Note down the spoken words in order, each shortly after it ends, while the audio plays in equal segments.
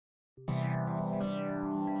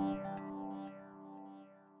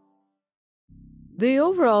The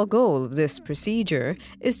overall goal of this procedure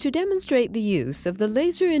is to demonstrate the use of the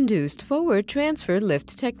laser-induced forward transfer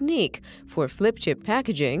lift technique for flip chip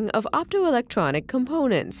packaging of optoelectronic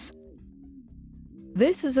components.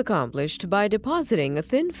 This is accomplished by depositing a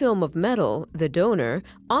thin film of metal, the donor,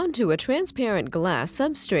 onto a transparent glass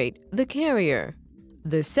substrate, the carrier.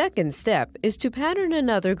 The second step is to pattern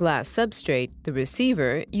another glass substrate, the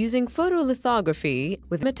receiver, using photolithography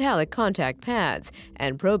with metallic contact pads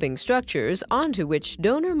and probing structures onto which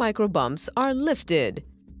donor microbumps are lifted.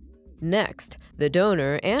 Next, the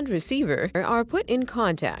donor and receiver are put in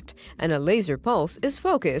contact, and a laser pulse is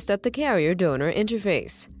focused at the carrier-donor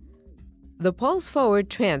interface. The pulse forward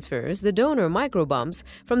transfers the donor microbumps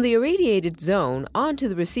from the irradiated zone onto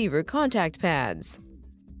the receiver contact pads.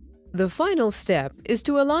 The final step is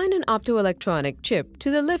to align an optoelectronic chip to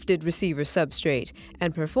the lifted receiver substrate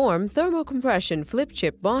and perform thermocompression flip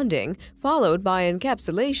chip bonding, followed by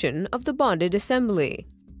encapsulation of the bonded assembly.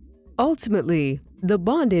 Ultimately, the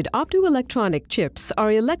bonded optoelectronic chips are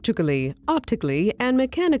electrically, optically, and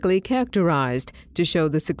mechanically characterized to show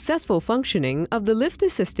the successful functioning of the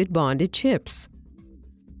lift-assisted bonded chips.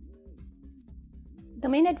 The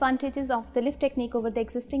main advantages of the lift technique over the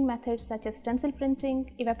existing methods such as stencil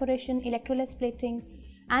printing, evaporation, electroless plating,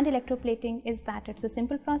 and electroplating is that it's a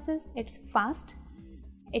simple process, it's fast,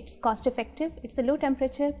 it's cost effective, it's a low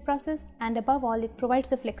temperature process, and above all it provides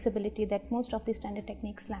the flexibility that most of the standard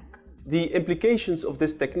techniques lack. The implications of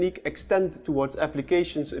this technique extend towards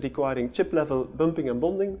applications requiring chip-level bumping and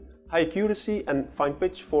bonding, high accuracy and fine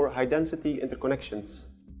pitch for high-density interconnections.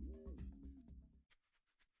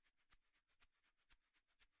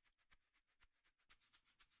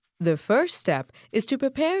 The first step is to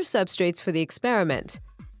prepare substrates for the experiment.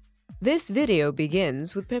 This video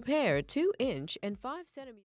begins with prepare 2-inch and 5 cm